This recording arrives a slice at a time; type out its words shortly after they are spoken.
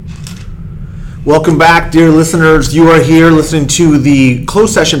Welcome back, dear listeners. You are here listening to the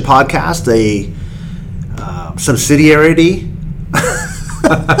Closed Session Podcast, a subsidiary,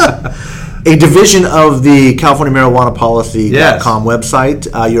 a division of the California Marijuana Policy.com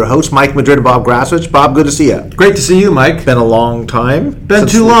website. Your host, Mike Madrid and Bob Graswich. Bob, good to see you. Great to see you, Mike. Been a long time. Been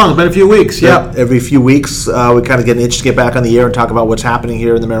too long. Been a few weeks, yeah. Every few weeks, we kind of get an itch to get back on the air and talk about what's happening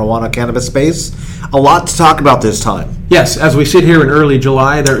here in the marijuana cannabis space. A lot to talk about this time. Yes, as we sit here in early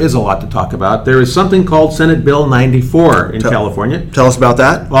July, there is a lot to talk about. There is something called Senate Bill 94 in California. Tell us about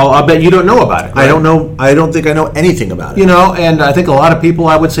that. Well, I'll bet you don't know about it. Right? I don't know. I don't think I know anything about it. You know, and I think a lot of people,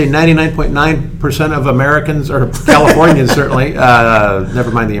 I would say 99.9% of Americans, or Californians certainly,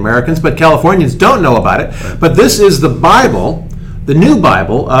 never mind the Americans, but Californians don't know about it. Right. But this is the Bible, the new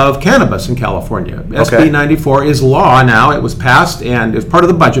Bible of cannabis in California. SB 94 is law now. It was passed and is part of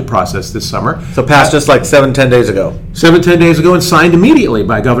the budget process this summer. So passed just like 7-10 days ago. 7-10 days ago and signed immediately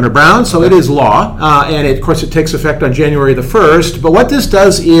by Governor Brown. So it is law. And of course it takes effect on January the 1st. But what this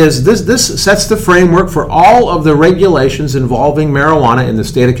does is this sets the framework for all of the regulations involving marijuana in the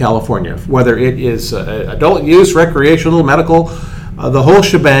state of California, whether it is adult use, recreational, medical. The whole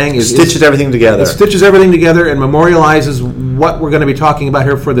shebang stitches everything together. It stitches everything together and memorializes what we're going to be talking about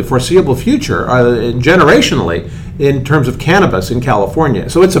here for the foreseeable future, generationally, in terms of cannabis in California.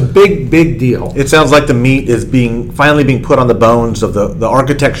 So it's a big, big deal. It sounds like the meat is finally being put on the bones of the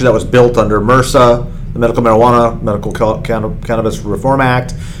architecture that was built under MRSA, the Medical Cannabis Reform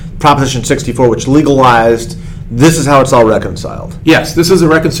Act, Proposition 64, which legalized. This is how it's all reconciled. Yes, this is a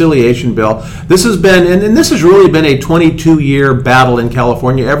reconciliation bill. This has been, and this has really been a 22-year battle in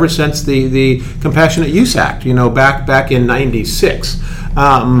California ever since the Compassionate Use Act, back in 96.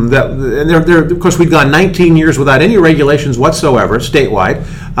 Of course, we'd gone 19 years without any regulations whatsoever, statewide.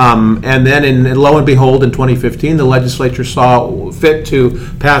 And then, lo and behold, in 2015, the legislature saw fit to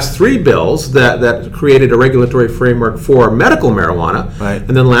pass 3 bills that created a regulatory framework for medical marijuana. Right. And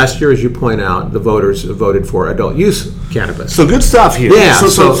then last year, as you point out, the voters voted for adult use cannabis. So good stuff here. Yeah.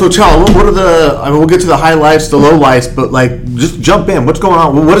 So Charles, what are we'll get to the highlights, the lowlights, but just jump in. What's going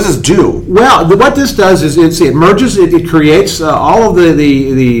on? What does this do? Well, what this does is it merges, it creates all of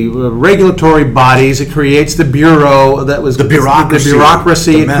the regulatory bodies. It creates the bureau that was the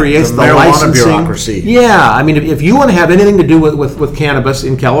bureaucracy. It creates the licensing bureaucracy. Yeah, I mean, if you want to have anything to do with cannabis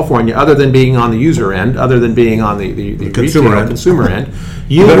in California, other than being on the user end, other than being on the consumer end,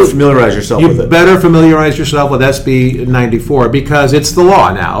 you better familiarize yourself with it. You better familiarize yourself with SB 94 because it's the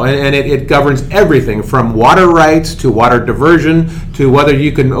law now, and it governs everything from water rights to water diversion to whether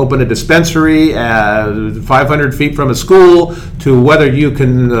you can open a dispensary 500 feet from a school to whether you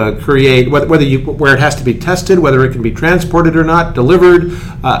can create where it has to be tested, whether it can be transported or not, delivered.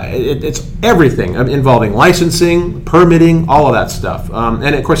 It's everything involving licensing, permitting, all of that stuff,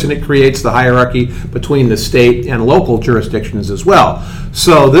 and of course, it creates the hierarchy between the state and local jurisdictions as well.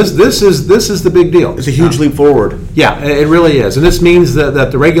 So this is the big deal. It's a huge leap forward. Yeah, it really is, and this means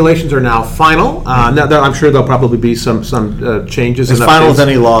that the regulations are now final. Now, I'm sure there'll probably be some changes. As final as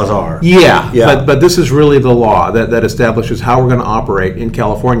any laws are. Yeah. But this is really the law that establishes how we're going to operate in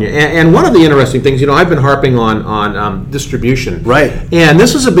California. And one of the interesting things, I've been harping on distribution. Right. And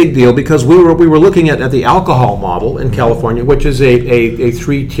this is a big deal because we were looking at the alcohol model in California, which is a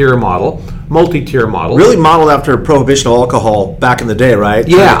 3-tier model. Multi-tier model. Really modeled after prohibition of alcohol back in the day, right?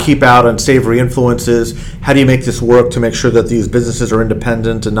 Yeah. Trying to keep out unsavory influences. How do you make this work to make sure that these businesses are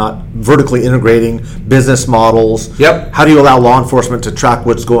independent and not vertically integrating business models? Yep. How do you allow law enforcement to track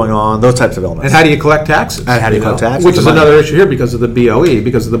what's going on? Those types of elements. And how do you collect taxes? Which is another issue here because of the BOE,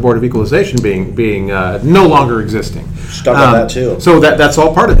 because of the Board of Equalization being no longer existing. Stuck on that too. So that's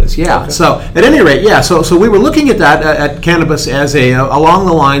all part of this, yeah. Okay. So at any rate, yeah. So we were looking at that at cannabis as along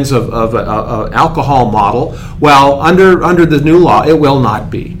the lines of alcohol model. Well, under the new law, it will not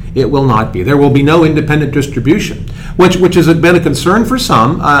be. It will not be. There will be no independent distribution, which has been a concern for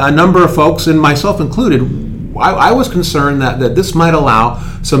some. A number of folks, and myself included, I was concerned that this might allow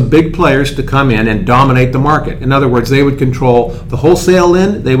some big players to come in and dominate the market. In other words, they would control the wholesale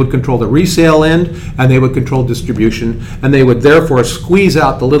end, they would control the resale end, and they would control distribution, and they would therefore squeeze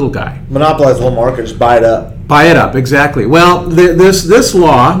out the little guy. Monopolize the whole market, just buy it up. Buy it up, exactly. Well, this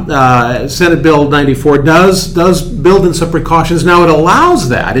law, Senate Bill 94, does build in some precautions. Now, it allows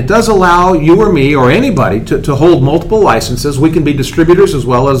that. It does allow you or me or anybody to hold multiple licenses. We can be distributors as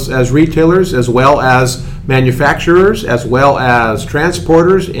well as retailers, as well as manufacturers, as well as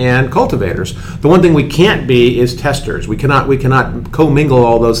transporters and cultivators. The one thing we can't be is testers. We cannot commingle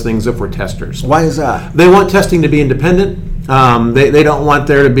all those things if we're testers. Why is that? They want testing to be independent. They don't want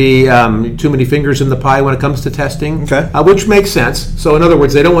there to be too many fingers in the pie when it comes to testing, which makes sense. So in other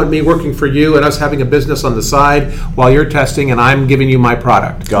words, they don't want me working for you and us having a business on the side while you're testing and I'm giving you my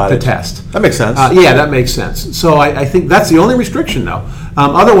product to test. That makes sense. Yeah, that makes sense. So I think that's the only restriction, though.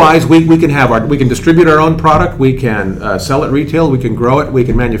 Otherwise, we can distribute our own product, we can sell it retail, we can grow it, we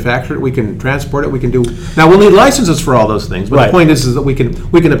can manufacture it, we can transport it, we can do. Now we'll need licenses for all those things, but the point is that we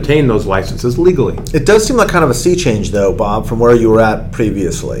can obtain those licenses legally. It does seem like kind of a sea change, though, Bob, from where you were at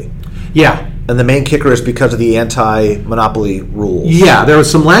previously. Yeah. And the main kicker is because of the anti-monopoly rules. Yeah, there was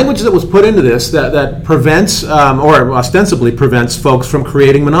some language that was put into this that prevents, or ostensibly prevents, folks from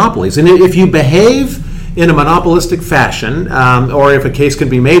creating monopolies. And if you behave in a monopolistic fashion, or if a case can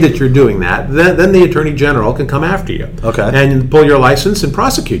be made that you're doing that, then the Attorney General can come after you. And pull your license and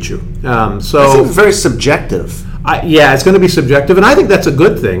prosecute you. So it seems very subjective. Yeah, it's going to be subjective, and I think that's a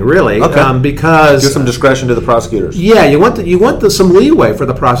good thing, really, because give some discretion to the prosecutors. Yeah, you want some leeway for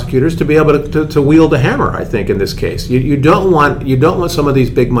the prosecutors to be able to wield a hammer. I think in this case, you don't want some of these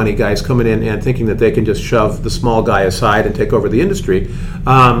big money guys coming in and thinking that they can just shove the small guy aside and take over the industry.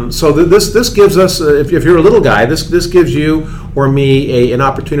 So this gives us, if you're a little guy, this gives you or me an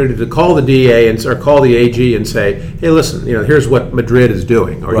opportunity to call the DA or call the AG and say, hey, listen, here's what Madrid is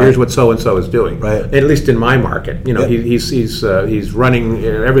doing, or here's what so and so is doing. At least in my market. He's running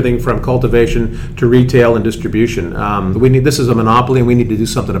everything from cultivation to retail and distribution. This is a monopoly, and we need to do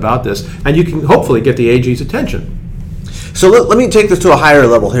something about this. And you can hopefully get the AG's attention. So let me take this to a higher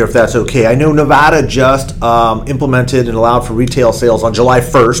level here, if that's okay. I know Nevada just implemented and allowed for retail sales on July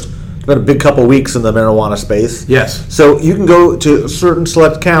 1st. It's been a big couple weeks in the marijuana space. Yes. So you can go to certain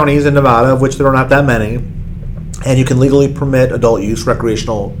select counties in Nevada, of which there are not that many, and you can legally permit adult use,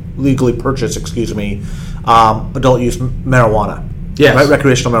 legally purchase, adult use marijuana. Yes. Right,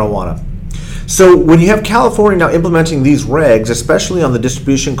 recreational marijuana. So when you have California now implementing these regs, especially on the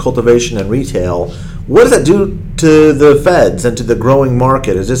distribution, cultivation, and retail, what does that do to the feds and to the growing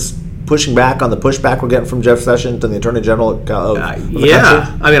market? Is this pushing back on the pushback we're getting from Jeff Sessions and the Attorney General of the country?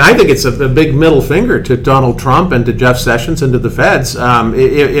 I mean, I think it's a big middle finger to Donald Trump and to Jeff Sessions and to the feds.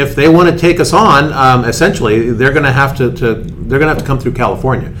 If they want to take us on, essentially, they're going to have to come through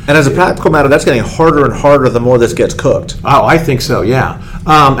California. And as a practical matter, that's getting harder and harder the more this gets cooked. Oh, I think so. Yeah.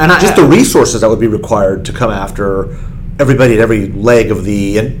 The resources that would be required to come after everybody at every leg of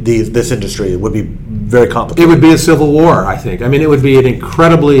this industry would be very complicated. It would be a civil war, I think. I mean, it would be an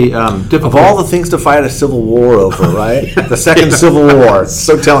incredibly difficult. Of all the things to fight a civil war over, right? The second Civil War. It's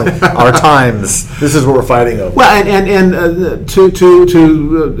so telling. Our times. This is what we're fighting over. Well, and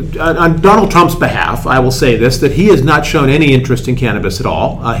on Donald Trump's behalf, I will say this: that he has not shown any interest in cannabis at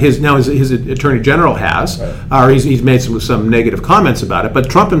all. His Attorney General has, or he's made some negative comments about it. But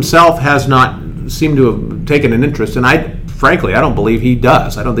Trump himself has not seemed to have taken an interest, and frankly, I don't believe he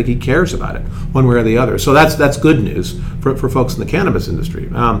does. I don't think he cares about it one way or the other. So that's good news for folks in the cannabis industry.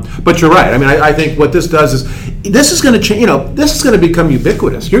 But you're right. I mean, I think what this does is this is going to change. This is going to become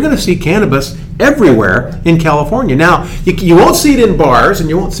ubiquitous. You're going to see cannabis everywhere in California. Now, you won't see it in bars, and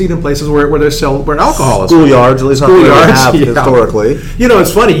you won't see it in places where alcohol is. Schoolyards, at least not have historically.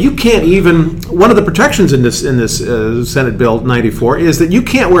 It's funny. You can't even. One of the protections in this Senate Bill 94 is that you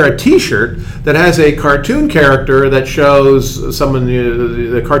can't wear a T-shirt that has a cartoon character that shows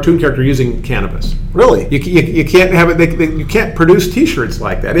the cartoon character using cannabis. Really? You can't have it. You can't produce T-shirts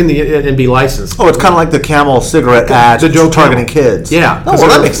like that and be licensed. Oh, it's kind of like the Camel cigarette ads targeting kids. Yeah. Oh, well,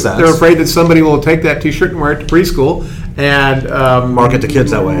 that makes sense. They're afraid that somebody will take that T-shirt and wear it to preschool and market to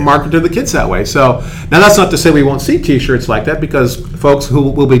kids that way. Market to the kids that way. So now that's not to say we won't see T-shirts like that, because folks who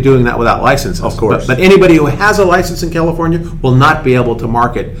will be doing that without licenses. Of course. But anybody who has a license in California will not be able to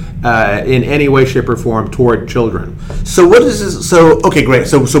market in any way, shape, or form toward children. So what is this? So okay, great.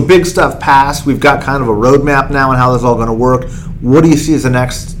 So big stuff passed. We've got kind of a roadmap now on how this is all going to work. What do you see as the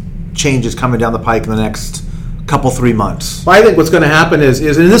next changes coming down the pike in the next couple 3 months? Well, I think what's going to happen is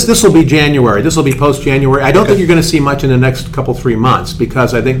and this will be January. This will be post-January. I don't think you're going to see much in the next couple 3 months,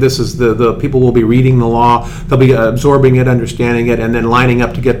 because I think this is the people will be reading the law, they'll be absorbing it, understanding it, and then lining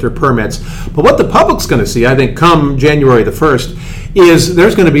up to get their permits. But what the public's going to see, I think, come January the 1st, is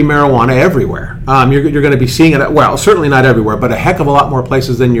there's going to be marijuana everywhere. You're going to be seeing it, well, certainly not everywhere, but a heck of a lot more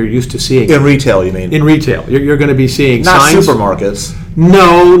places than you're used to seeing. In retail, you mean? In retail. You're going to be seeing not signs. Supermarkets.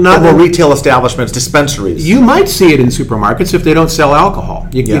 No, not more retail establishments, dispensaries. You might see it in supermarkets if they don't sell alcohol,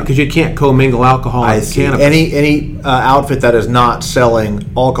 because you can't commingle alcohol and cannabis. Any outfit that is not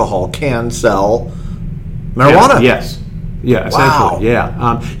selling alcohol can sell marijuana. Yes. Yeah, Wow. essentially,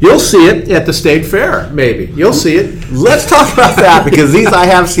 yeah. You'll see it at the state fair, maybe. You'll see it. Let's talk about that, because I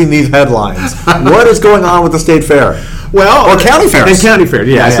have seen these headlines. What is going on with the state fair? Well, Or county fairs. And county fairs,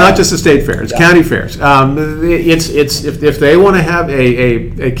 yeah. It's yeah. not just the state fair, it's county fairs. It's if they want to have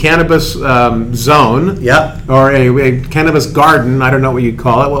a cannabis zone, Yep. or a cannabis garden, I don't know what you'd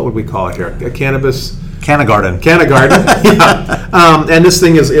call it. What would we call it here? A cannabis Canna Garden. garden. Yeah. And this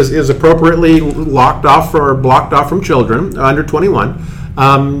thing is appropriately locked off or blocked off from children under 21.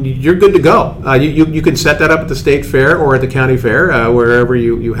 You're good to go. You can set that up at the state fair or at the county fair, wherever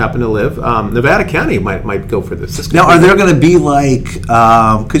you happen to live. Nevada County might go for this. Now, are there going to be like,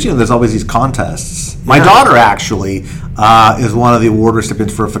 because there's always these contests. My daughter actually is one of the award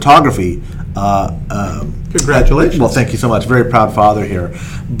recipients for photography. Congratulations. Well, thank you so much. Very proud father here.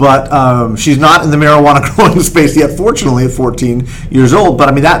 But she's not in the marijuana growing space yet, fortunately, at 14 years old. But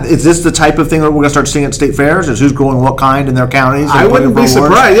I mean, is this the type of thing that we're going to start seeing at state fairs? Is who's growing what kind in their counties? I wouldn't be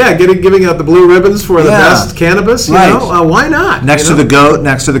surprised. Yeah, giving out the blue ribbons for the best cannabis. You know, why not? Next to the goat,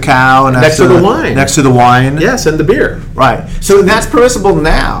 next to the cow, next to the wine. Next to the wine. Yes, and the beer. Right. So that's permissible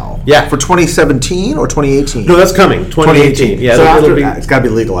now. Yeah. For 2017 or 2018? No, that's coming. 2018. Yeah, so it's got to be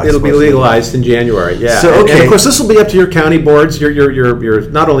legalized. It'll be legalized in January. Yeah. So okay. And of course, this will be up to your county boards.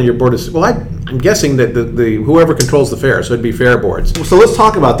 Your not only your board of, well, I'm guessing that the whoever controls the fair, so it'd be fair boards. So let's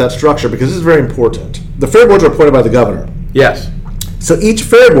talk about that structure, because this is very important. The fair boards are appointed by the governor. Yes. So each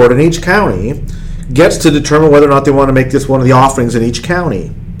fair board in each county gets to determine whether or not they want to make this one of the offerings in each county.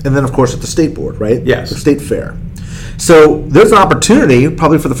 And then, of course, at the state board, right? Yes. The state fair. So there's an opportunity,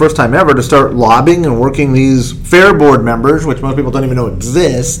 probably for the first time ever, to start lobbying and working these fair board members, which most people don't even know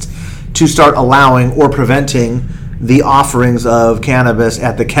exist, to start allowing or preventing the offerings of cannabis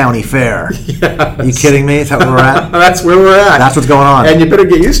at the county fair. Yes. Are you kidding me? Is that where we're at? That's where we're at. That's what's going on. And you better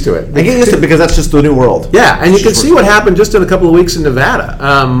get used to it. I get used to it, because that's just the new world. Yeah, and you can see what happened just in a couple of weeks in Nevada,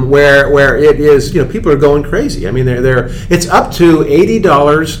 where it is, people are going crazy. I mean, it's up to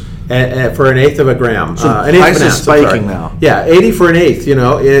 $80 for an eighth of a gram. So an eighth price of an is ounce, spiking now. Yeah, 80 for an eighth.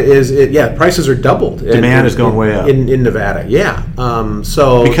 Prices are doubled. Demand is going way up in Nevada. Yeah.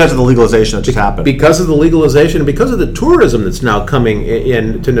 So because of the legalization that just happened. Because of the legalization, and because of the tourism that's now coming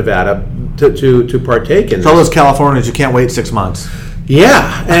in to Nevada to partake in. Tell those Californians you can't wait 6 months.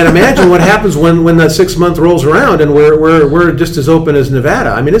 Yeah, and imagine what happens when that 6 month rolls around and we're just as open as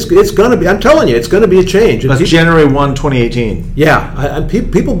Nevada. I mean, it's going to be. I'm telling you, it's going to be a change. That's January 1, 2018. Yeah,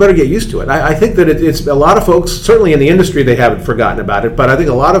 people better get used to it. I think that it's a lot of folks, certainly in the industry, they haven't forgotten about it. But I think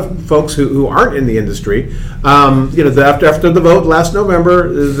a lot of folks who aren't in the industry, after the vote last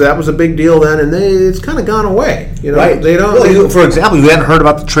November, that was a big deal then, and it's kind of gone away. Right. They don't. Well, for example, you hadn't heard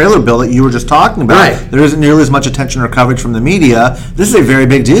about the trailer bill that you were just talking about. Right. There isn't nearly as much attention or coverage from the media. This is a very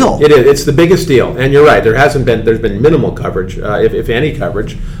big deal. It is. It's the biggest deal, and you're right. There's been minimal coverage, if any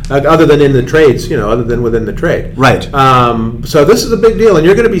coverage, other than in the trades. Other than within the trade. Right. So this is a big deal, and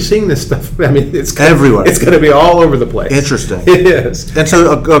you're going to be seeing this stuff. I mean, it's everywhere. It's going to be all over the place. Interesting. It is. And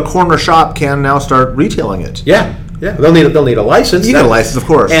so a corner shop can now start retailing it. Yeah. Yeah, they'll need a license. You need a license, of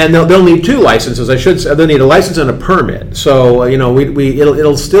course, and they'll need two licenses. I should say they'll need a license and a permit. So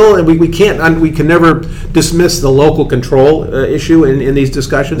it'll still, we can never dismiss the local control issue in these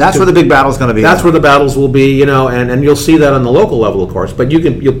discussions. That's where the big battle's going to be. That's where the battles will be, and you'll see that on the local level, of course. But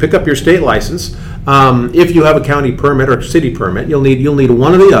you'll pick up your state license. If you have a county permit or city permit, you'll need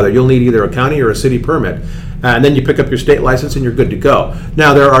one or the other. You'll need either a county or a city permit. And then you pick up your state license and you're good to go.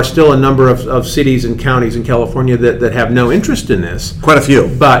 Now, there are still a number of cities and counties in California that have no interest in this. Quite a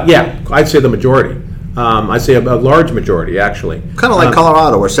few. But yeah, I'd say the majority. I'd say a large majority, actually. Kind of like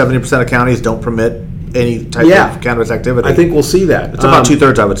Colorado, where 70% of counties don't permit any type of cannabis activity. I think we'll see that. It's about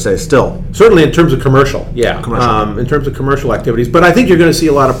 2/3, I would say, still. Certainly in terms of commercial, yeah. Commercial. In terms of commercial activities. But I think you're going to see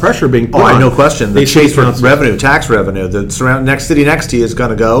a lot of pressure being put on. No question. The these chase for councils. revenue, tax revenue, the next city next to you is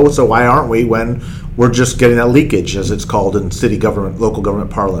going to go, so why aren't we when we're just getting that leakage, as it's called in city government, local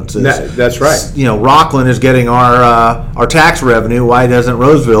government parlance? That's right. Rockland is getting our tax revenue. Why doesn't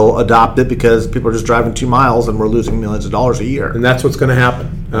Roseville adopt it? Because people are just driving 2 miles and we're losing millions of dollars a year. And that's what's going to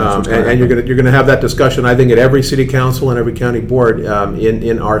happen. And you're going to have that discussion, I think, at every city council and every county board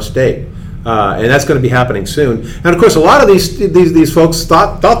in our state. And that's going to be happening soon. And of course, a lot of these folks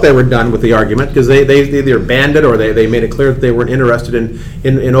thought they were done with the argument, because they either banned it or they made it clear that they weren't interested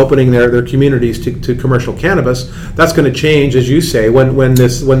in opening their communities to commercial cannabis. That's going to change, as you say, when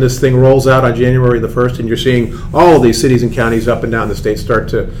this thing rolls out on January the 1st, and you're seeing all of these cities and counties up and down the state start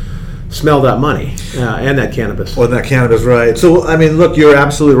to smell that money and that cannabis. Well, that cannabis, right. So, I mean, look, you're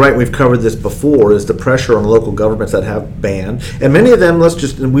absolutely right. We've covered this before, is the pressure on local governments that have banned. And many of them,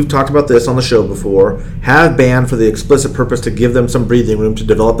 and we've talked about this on the show before, have banned for the explicit purpose to give them some breathing room to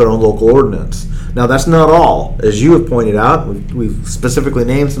develop their own local ordinance. Now, that's not all. As you have pointed out, we've specifically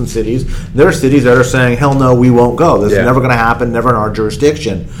named some cities. There are cities that are saying, hell no, we won't go. This is never going to happen, never in our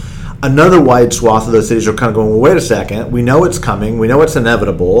jurisdiction. Another wide swath of those cities are kind of going, well, wait a second, we know it's coming, we know it's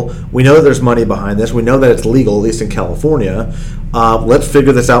inevitable, we know that there's money behind this, we know that it's legal, at least in California, let's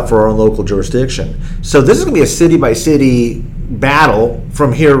figure this out for our own local jurisdiction. So this is going to be a city-by-city battle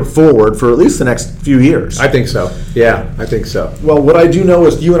from here forward for at least the next few years. I think so. Yeah, I think so. Well, what I do know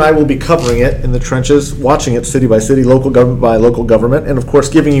is you and I will be covering it in the trenches, watching it city by city, local government by local government, and of course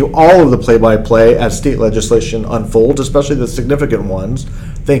giving you all of the play-by-play as state legislation unfolds, especially the significant ones.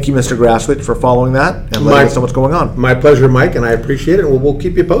 Thank you, Mr. Grasswich, for following that and letting us know what's going on. My pleasure, Mike, and I appreciate it. We'll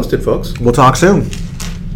keep you posted, folks. We'll talk soon.